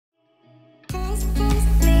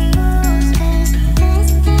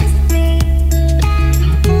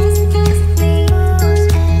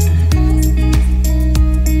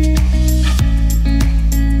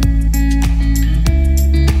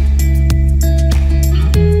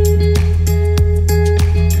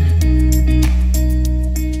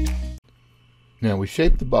we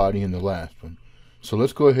shaped the body in the last one, so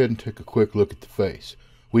let's go ahead and take a quick look at the face.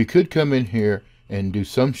 We could come in here and do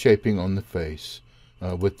some shaping on the face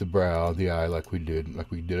with the brow, the eye, like we did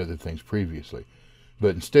other things previously.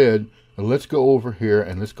 But instead, let's go over here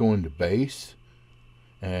and let's go into base,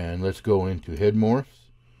 and let's go into head morphs,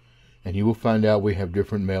 and you will find out we have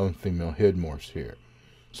different male and female head morphs here.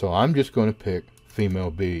 So I'm just going to pick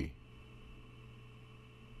female B.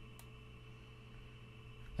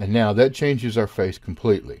 And now that changes our face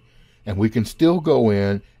completely. And we can still go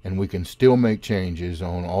in and we can still make changes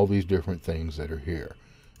on all these different things that are here.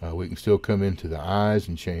 We can still come into the eyes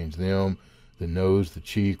and change them, the nose, the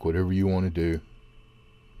cheek, whatever you want to do.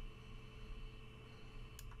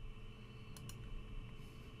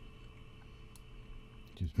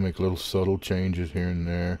 Just make little subtle changes here and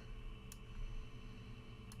there.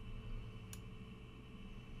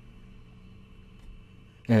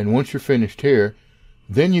 And once you're finished here,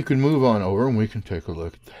 then you can move on over and we can take a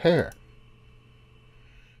look at the hair.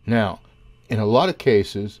 Now, in a lot of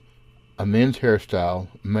cases, a men's hairstyle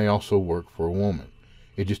may also work for a woman.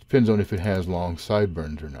 It just depends on if it has long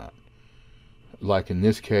sideburns or not. Like in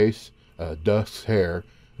this case, Dusk's hair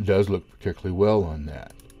does look particularly well on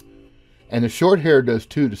that. And the short hair does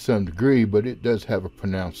too to some degree, but it does have a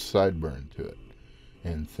pronounced sideburn to it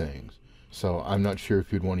and things. So I'm not sure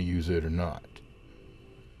if you'd want to use it or not.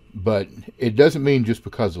 But it doesn't mean just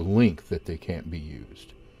because of length that they can't be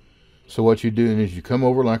used. So what you're doing is you come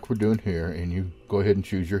over like we're doing here and you go ahead and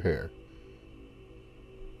choose your hair.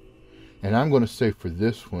 And I'm going to say for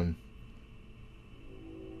this one,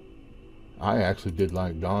 I actually did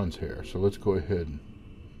like Dawn's hair. So let's go ahead and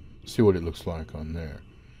see what it looks like on there.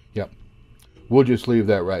 Yep. We'll just leave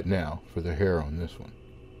that right now for the hair on this one.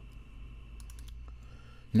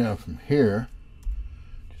 Now from here,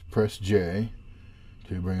 just press J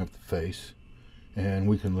to bring up the face, and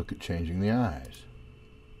we can look at changing the eyes.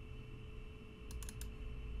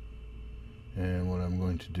 And what I'm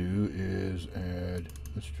going to do is add,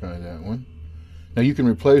 let's try that one. Now you can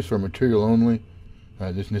replace for material only.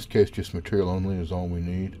 In this case, just material only is all we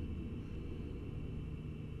need.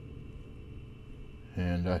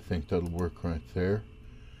 And I think that'll work right there.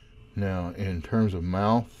 Now in terms of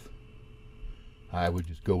mouth, I would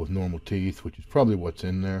just go with normal teeth, which is probably what's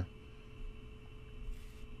in there.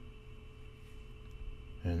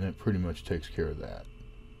 And that pretty much takes care of that.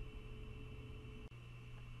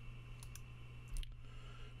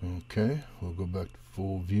 Okay, we'll go back to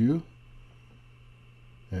full view.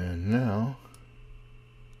 And now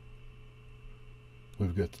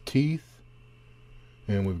we've got the teeth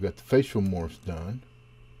and we've got the facial morphs done.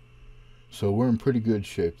 So we're in pretty good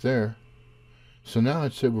shape there. So now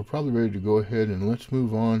I'd say we're probably ready to go ahead and let's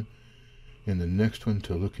move on in the next one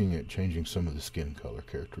to looking at changing some of the skin color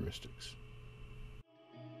characteristics.